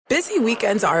Busy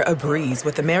weekends are a breeze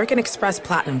with American Express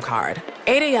Platinum Card.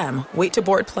 8 a.m., wait to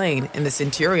board plane in the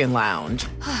Centurion Lounge.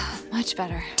 Much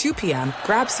better. 2 p.m.,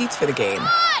 grab seats for the game.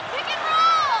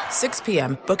 6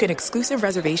 p.m., book an exclusive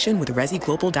reservation with Resi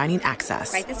Global Dining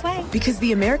Access. Right this way. Because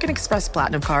the American Express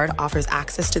Platinum Card offers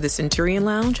access to the Centurion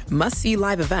Lounge, must-see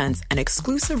live events, and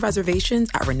exclusive reservations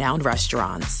at renowned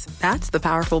restaurants. That's the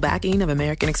powerful backing of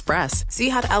American Express. See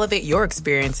how to elevate your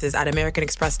experiences at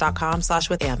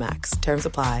americanexpress.com/with-Amex. Terms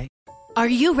apply. Are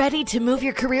you ready to move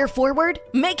your career forward?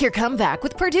 Make your comeback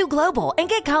with Purdue Global and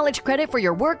get college credit for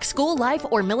your work, school, life,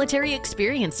 or military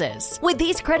experiences. With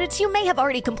these credits, you may have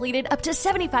already completed up to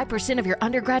 75% of your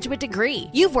undergraduate degree.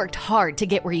 You've worked hard to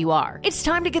get where you are. It's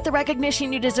time to get the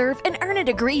recognition you deserve and earn a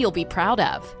degree you'll be proud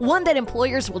of. One that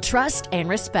employers will trust and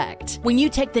respect. When you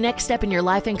take the next step in your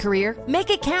life and career, make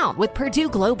it count with Purdue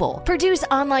Global, Purdue's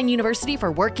online university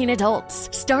for working adults.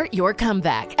 Start your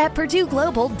comeback at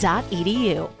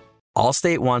purdueglobal.edu.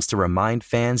 Allstate wants to remind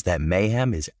fans that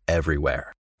mayhem is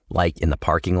everywhere. Like in the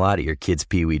parking lot at your kid's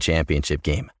Pee Wee Championship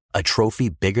game. A trophy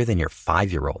bigger than your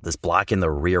 5-year-old is blocking the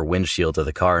rear windshield of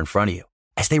the car in front of you.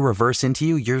 As they reverse into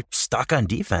you, you're stuck on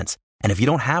defense. And if you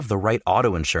don't have the right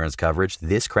auto insurance coverage,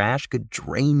 this crash could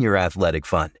drain your athletic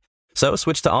fund. So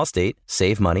switch to Allstate,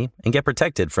 save money, and get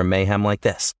protected from mayhem like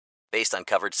this. Based on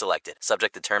coverage selected,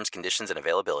 subject to terms, conditions, and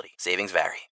availability. Savings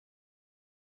vary.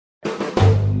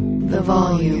 The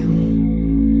volume.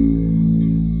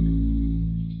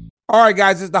 All right,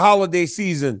 guys, it's the holiday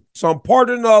season. So I'm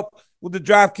partnering up with the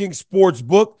DraftKings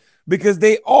Sportsbook because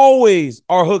they always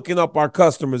are hooking up our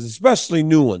customers, especially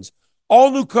new ones.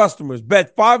 All new customers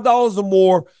bet $5 or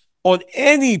more on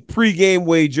any pregame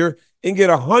wager and get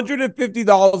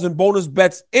 $150 in bonus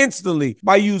bets instantly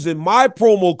by using my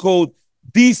promo code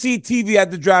DCTV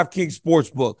at the DraftKings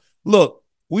Sportsbook. Look,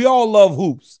 we all love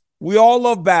hoops. We all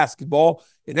love basketball,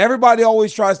 and everybody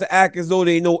always tries to act as though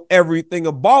they know everything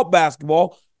about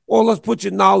basketball. Well, let's put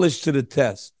your knowledge to the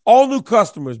test. All new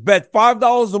customers bet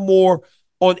 $5 or more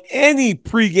on any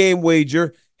pregame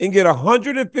wager and get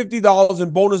 $150 in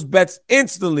bonus bets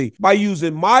instantly by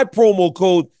using my promo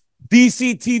code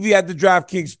DCTV at the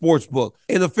DraftKings Sportsbook,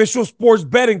 an official sports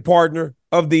betting partner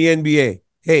of the NBA.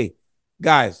 Hey,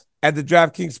 guys, at the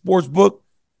DraftKings Sportsbook,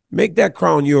 make that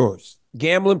crown yours.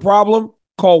 Gambling problem?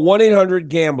 Call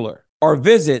 1-800-GAMBLER or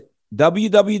visit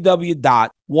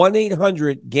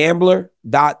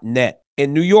www.1800gambler.net.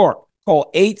 In New York,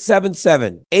 call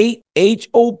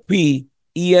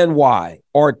 877-8-HOPENY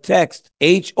or text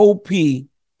HOPNY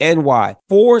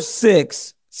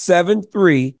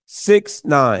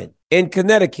 467369. In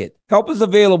Connecticut, help is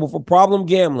available for problem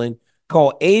gambling.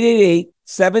 Call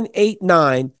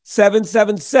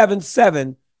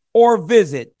 888-789-7777 or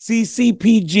visit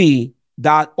ccpg.org.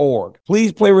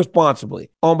 Please play responsibly.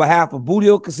 On behalf of Boot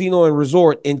Hill Casino and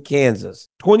Resort in Kansas.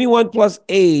 21 plus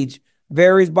age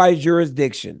varies by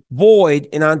jurisdiction. Void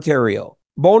in Ontario.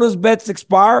 Bonus bets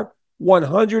expire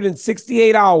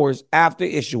 168 hours after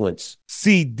issuance.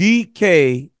 See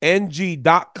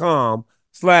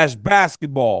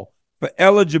dkng.com/basketball for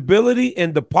eligibility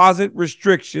and deposit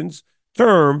restrictions,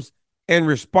 terms, and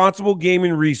responsible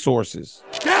gaming resources.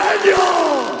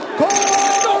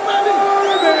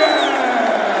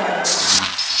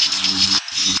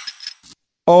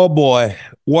 Oh, boy.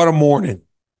 What a morning.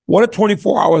 What a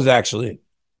 24 hours, actually.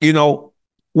 You know,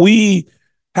 we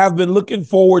have been looking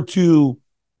forward to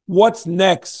what's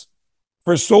next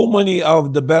for so many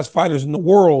of the best fighters in the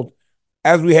world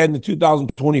as we head into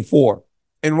 2024.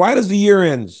 And right as the year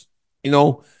ends, you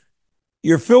know,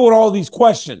 you're filled with all these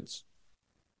questions.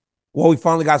 Well, we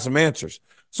finally got some answers.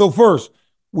 So first,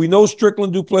 we know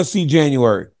Strickland Duplessis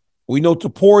January. We know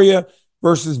Topuria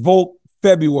versus Volk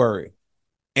February.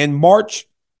 In March,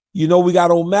 you know we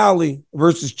got O'Malley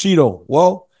versus Cheeto.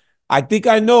 Well, I think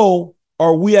I know,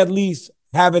 or we at least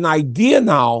have an idea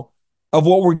now of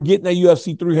what we're getting at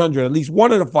UFC 300, at least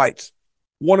one of the fights,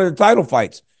 one of the title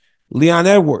fights. Leon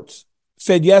Edwards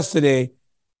said yesterday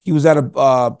he was at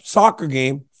a soccer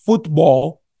game,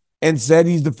 football, and said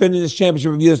he's defending his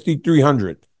championship of UFC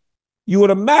 300. You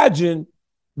would imagine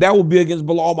that would be against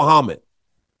Bilal Muhammad.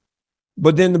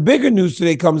 But then the bigger news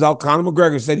today comes out, Conor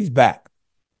McGregor said he's back.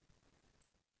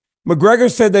 McGregor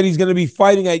said that he's going to be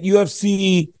fighting at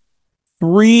UFC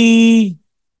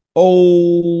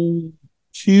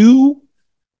 302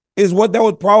 is what that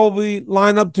would probably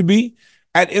line up to be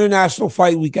at International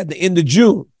Fight Week at the end of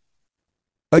June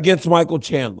against Michael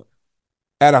Chandler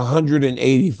at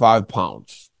 185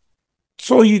 pounds.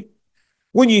 So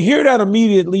when you hear that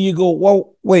immediately, you go,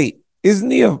 well, wait, isn't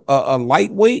he a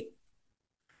lightweight?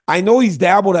 I know he's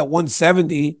dabbled at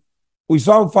 170. We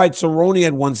saw him fight Cerrone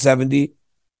at 170.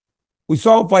 We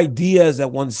saw him fight Diaz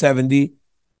at 170.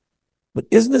 But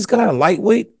isn't this guy a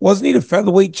lightweight? Wasn't he the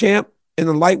featherweight champ and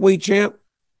the lightweight champ?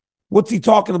 What's he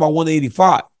talking about,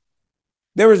 185?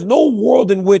 There is no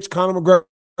world in which Conor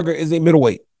McGregor is a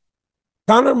middleweight.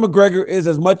 Conor McGregor is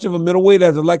as much of a middleweight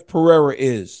as Alex Pereira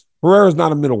is. Pereira's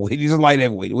not a middleweight. He's a light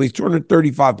heavyweight. He weighs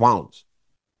 235 pounds.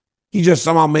 He just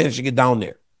somehow managed to get down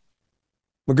there.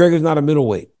 McGregor's not a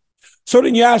middleweight. So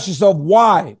then you ask yourself,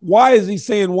 why? Why is he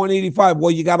saying 185? Well,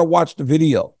 you got to watch the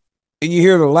video. And you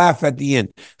hear the laugh at the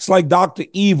end. It's like Dr.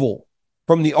 Evil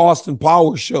from the Austin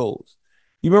Powers shows.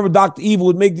 You remember Dr. Evil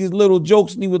would make these little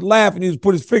jokes and he would laugh and he would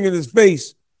put his finger in his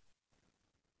face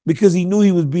because he knew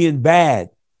he was being bad.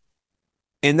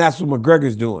 And that's what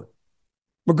McGregor's doing.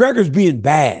 McGregor's being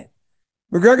bad.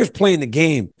 McGregor's playing the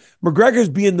game. McGregor's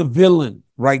being the villain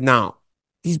right now.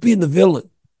 He's being the villain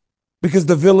because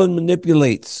the villain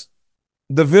manipulates.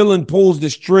 The villain pulls the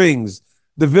strings.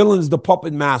 The villain's the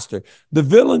puppet master. The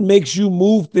villain makes you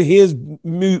move to his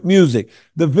music.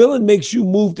 The villain makes you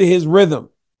move to his rhythm.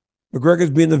 McGregor's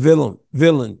being the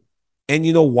villain. And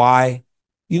you know why?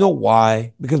 You know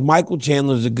why? Because Michael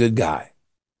Chandler's a good guy.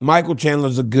 Michael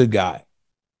Chandler's a good guy.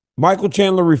 Michael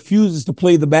Chandler refuses to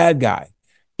play the bad guy,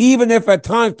 even if at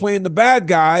times playing the bad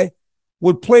guy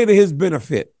would play to his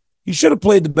benefit. He should have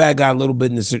played the bad guy a little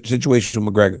bit in this situation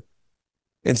with McGregor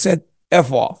and said,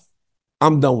 F off.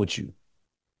 I'm done with you.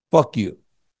 Fuck you.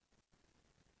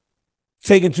 It's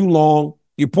taking too long.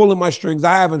 You're pulling my strings.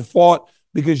 I haven't fought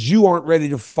because you aren't ready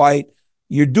to fight.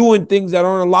 You're doing things that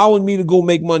aren't allowing me to go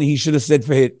make money. He should have said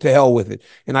to hell with it.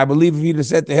 And I believe if he'd have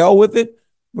said to hell with it,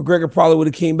 McGregor probably would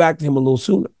have came back to him a little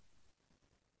sooner.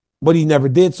 But he never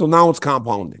did, so now it's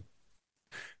compounding.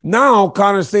 Now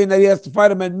Conor's saying that he has to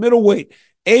fight him at middleweight,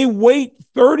 a weight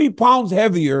 30 pounds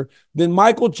heavier than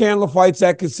Michael Chandler fights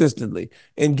at consistently.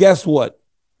 And guess what?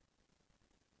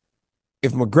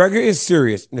 If McGregor is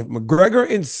serious, and if McGregor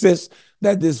insists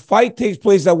that this fight takes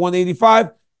place at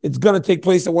 185, it's going to take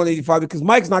place at 185 because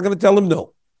Mike's not going to tell him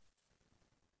no.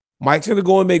 Mike's going to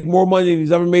go and make more money than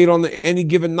he's ever made on any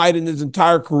given night in his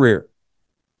entire career.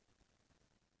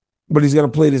 But he's going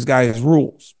to play this guy his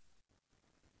rules.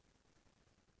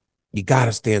 You got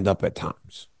to stand up at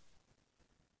times.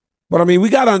 But, I mean, we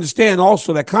got to understand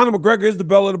also that Conor McGregor is the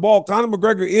belle of the ball. Conor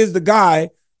McGregor is the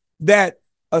guy that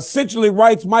essentially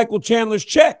writes Michael Chandler's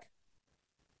check.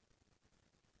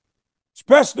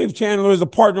 Especially if Chandler is a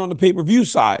partner on the pay-per-view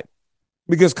side.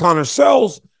 Because Conor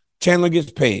sells, Chandler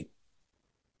gets paid.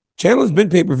 Chandler's been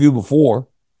pay-per-view before.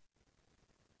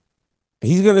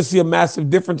 He's going to see a massive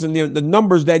difference in the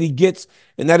numbers that he gets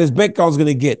and that his bank account is going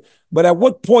to get. But at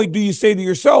what point do you say to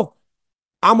yourself,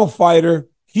 I'm a fighter,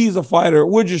 he's a fighter,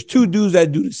 we're just two dudes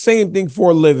that do the same thing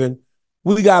for a living.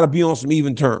 We got to be on some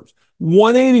even terms.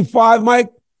 185,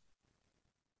 Mike?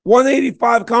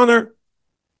 185, Conor?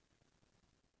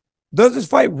 Does this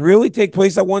fight really take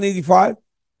place at 185?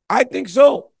 I think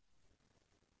so.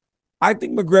 I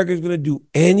think McGregor is going to do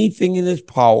anything in his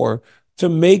power to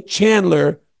make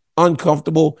Chandler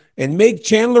uncomfortable and make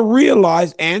Chandler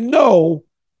realize and know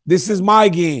this is my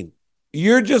game.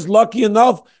 You're just lucky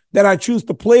enough that I choose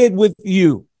to play it with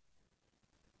you.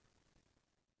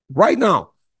 Right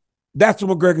now, that's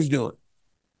what McGregor's doing.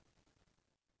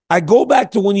 I go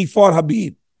back to when he fought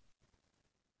Khabib.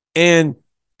 And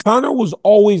Conor was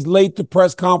always late to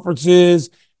press conferences.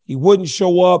 He wouldn't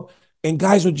show up. And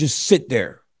guys would just sit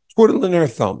there, twiddling their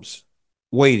thumbs,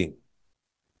 waiting.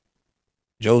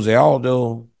 Jose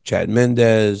Aldo, Chad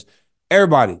Mendez,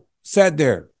 everybody sat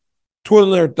there,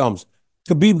 twiddling their thumbs.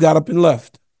 Khabib got up and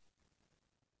left.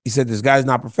 He said, this guy's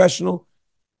not professional.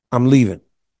 I'm leaving.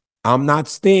 I'm not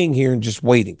staying here and just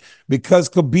waiting. Because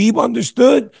Khabib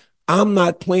understood, I'm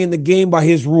not playing the game by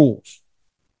his rules.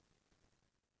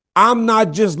 I'm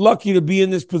not just lucky to be in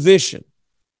this position.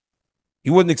 He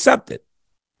wouldn't accept it.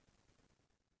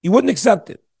 He wouldn't accept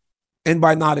it. And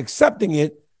by not accepting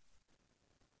it,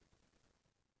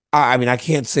 I mean, I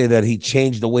can't say that he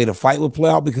changed the way the fight would play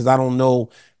out because I don't know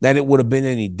that it would have been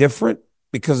any different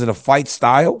because of the fight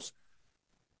styles.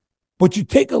 But you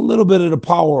take a little bit of the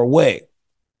power away.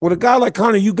 With a guy like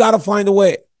Conor, you got to find a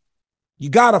way. You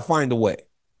got to find a way.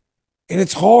 And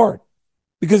it's hard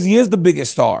because he is the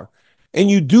biggest star. And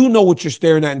you do know what you're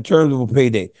staring at in terms of a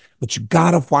payday. But you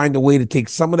got to find a way to take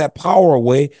some of that power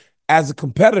away as a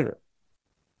competitor.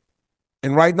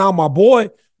 And right now, my boy,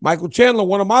 Michael Chandler,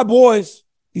 one of my boys,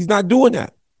 he's not doing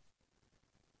that.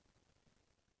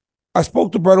 I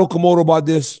spoke to Brett Okamoto about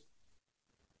this.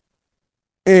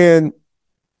 And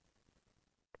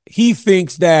he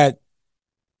thinks that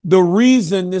the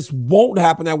reason this won't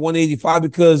happen at 185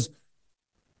 because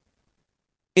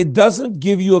it doesn't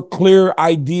give you a clear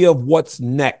idea of what's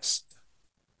next.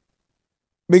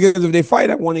 Because if they fight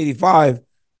at 185,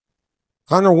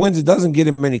 Conor wins, it doesn't get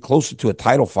him any closer to a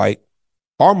title fight,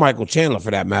 or Michael Chandler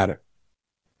for that matter.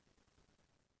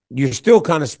 You're still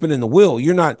kind of spinning the wheel.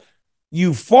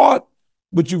 You fought,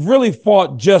 but you've really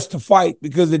fought just to fight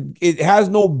because it has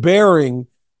no bearing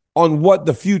on what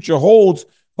the future holds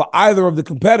for either of the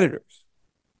competitors.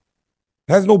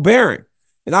 It has no bearing.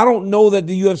 And I don't know that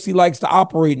the UFC likes to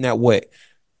operate in that way.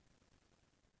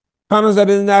 Conor's at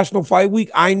International Fight Week.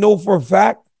 I know for a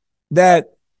fact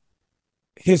that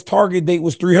his target date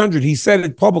was 300. He said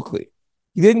it publicly.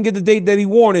 He didn't get the date that he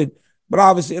wanted, but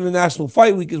obviously International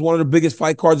Fight Week is one of the biggest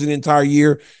fight cards of the entire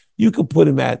year. You could put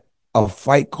him at a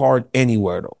fight card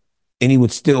anywhere, though, and he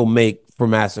would still make for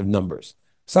massive numbers.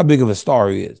 That's how big of a star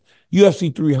he is.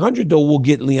 UFC 300, though, will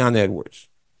get Leon Edwards.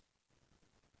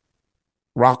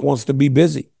 Rock wants to be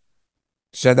busy.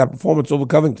 Said that performance over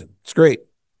Covington. It's great.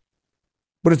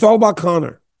 But it's all about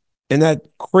Conor and that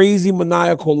crazy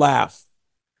maniacal laugh.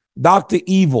 Dr.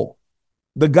 Evil,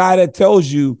 the guy that tells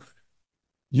you,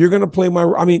 you're going to play my...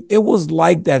 I mean, it was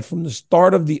like that from the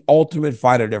start of The Ultimate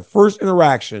Fighter. Their first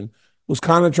interaction was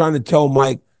kind of trying to tell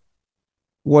Mike,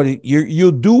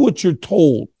 you'll do what you're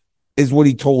told, is what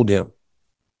he told him.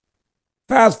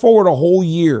 Fast forward a whole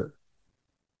year,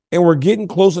 and we're getting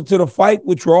closer to the fight,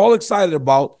 which we're all excited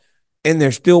about, and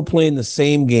they're still playing the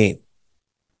same game.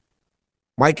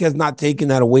 Mike has not taken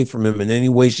that away from him in any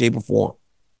way, shape, or form.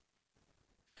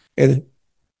 And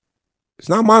it's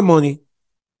not my money,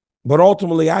 but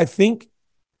ultimately I think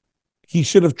he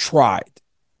should have tried.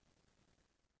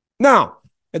 Now,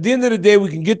 at the end of the day, we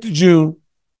can get to June,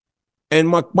 and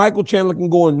Michael Chandler can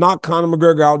go and knock Conor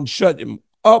McGregor out and shut him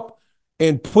up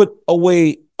and put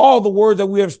away all the words that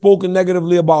we have spoken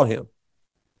negatively about him.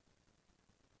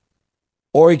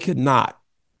 Or he could not.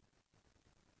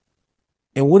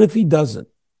 And what if he doesn't?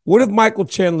 What if Michael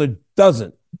Chandler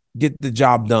doesn't get the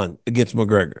job done against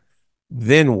McGregor?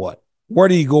 Then what? Where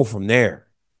do you go from there?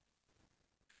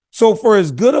 So for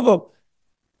as good of a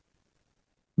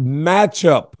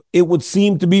matchup it would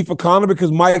seem to be for Conor,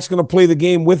 because Mike's going to play the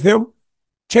game with him,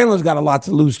 Chandler's got a lot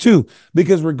to lose too,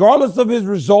 because regardless of his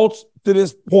results to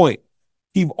this point,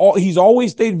 he's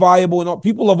always stayed viable, and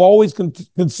people have always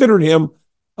considered him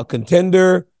a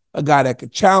contender, a guy that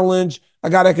could challenge, a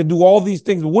guy that could do all these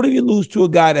things. But what if you lose to a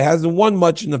guy that hasn't won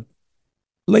much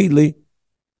lately,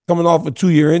 coming off a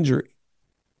 2-year injury?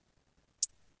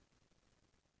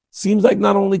 Seems like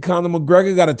not only Conor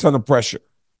McGregor got a ton of pressure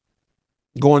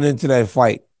going into that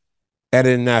fight at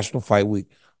International Fight Week.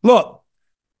 Look,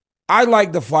 I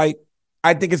like the fight.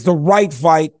 I think it's the right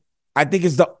fight. I think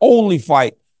it's the only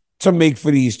fight to make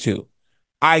for these two.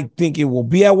 I think it will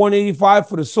be at 185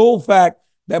 for the sole fact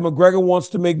that McGregor wants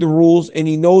to make the rules, and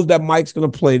he knows that Mike's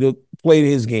going to play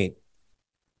his game.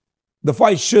 The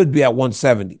fight should be at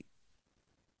 170,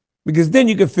 because then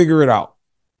you can figure it out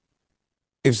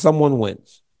if someone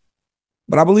wins.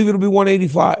 But I believe it'll be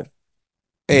 185.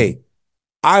 Hey,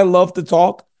 I love to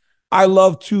talk. I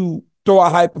love to throw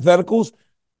out hypotheticals,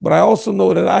 but I also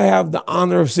know that I have the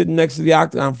honor of sitting next to the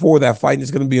octagon for that fight, and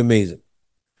it's going to be amazing.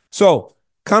 So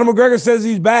Conor McGregor says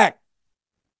he's back.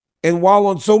 And while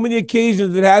on so many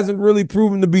occasions it hasn't really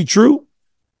proven to be true,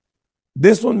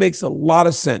 this one makes a lot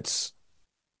of sense.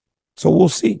 So we'll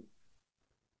see.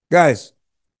 Guys,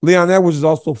 Leon Edwards is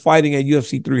also fighting at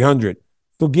UFC 300.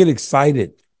 So get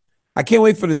excited. I can't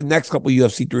wait for the next couple of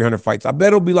UFC 300 fights. I bet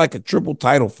it'll be like a triple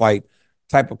title fight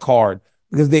type of card,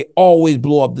 because they always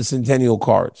blow up the Centennial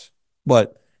cards.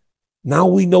 But now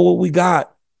we know what we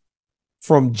got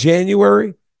from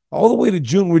January all the way to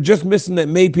June. We're just missing that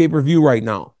May pay-per-view right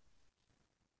now.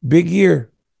 Big year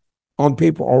on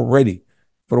paper already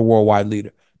for the worldwide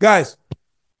leader. Guys,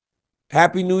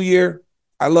 Happy New Year.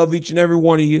 I love each and every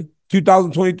one of you.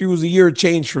 2023 was a year of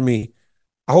change for me.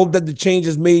 I hope that the change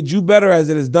has made you better as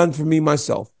it has done for me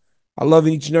myself. I love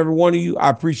each and every one of you. I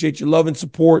appreciate your love and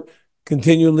support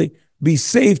continually. Be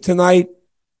safe tonight.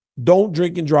 Don't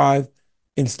drink and drive,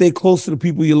 and stay close to the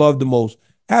people you love the most.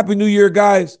 Happy New Year,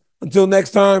 guys. Until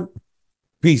next time,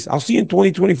 peace. I'll see you in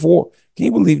 2024. Can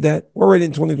you believe that? We're already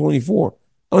in 2024.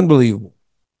 Unbelievable.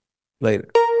 Later.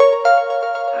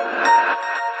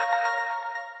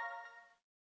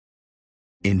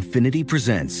 Infiniti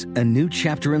presents a new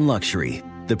chapter in luxury,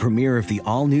 the premiere of the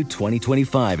all-new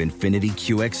 2025 Infiniti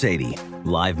QX80,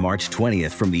 live March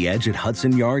 20th from the Edge at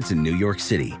Hudson Yards in New York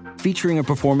City, featuring a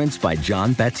performance by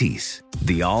John Batiste.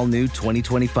 The all-new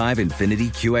 2025 Infiniti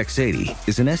QX80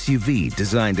 is an SUV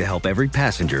designed to help every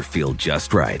passenger feel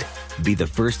just right. Be the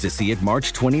first to see it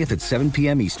March 20th at 7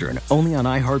 p.m. Eastern, only on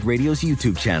iHeartRadio's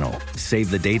YouTube channel. Save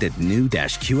the date at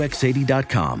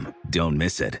new-QX80.com. Don't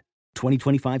miss it.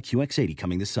 2025 QX80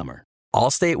 coming this summer.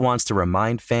 Allstate wants to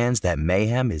remind fans that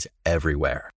mayhem is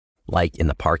everywhere. Like in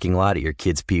the parking lot at your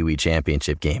kid's Pee Wee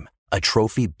Championship game. A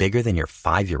trophy bigger than your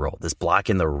 5-year-old is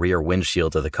blocking the rear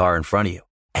windshield of the car in front of you.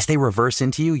 As they reverse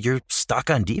into you, you're stuck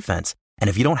on defense. And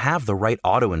if you don't have the right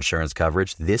auto insurance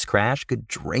coverage, this crash could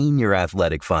drain your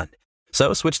athletic fund.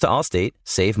 So switch to Allstate,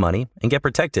 save money, and get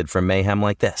protected from mayhem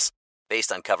like this.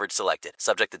 Based on coverage selected,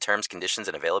 subject to terms, conditions,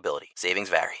 and availability. Savings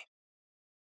vary.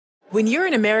 When you're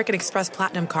an American Express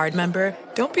Platinum card member,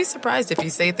 don't be surprised if you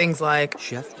say things like,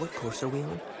 "Chef, what course are we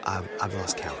on? I've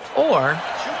lost count." Or,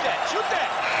 Shoot that!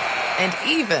 and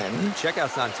even,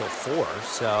 Checkout's not until 4,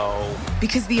 so...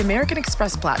 Because the American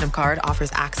Express Platinum Card offers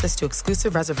access to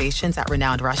exclusive reservations at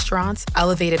renowned restaurants,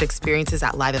 elevated experiences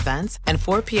at live events, and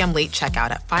 4 p.m. late checkout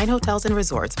at fine hotels and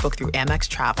resorts booked through Amex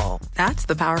Travel. That's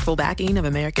the powerful backing of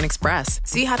American Express.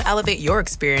 See how to elevate your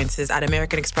experiences at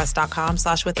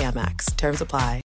americanexpress.com/withAmex. Terms apply.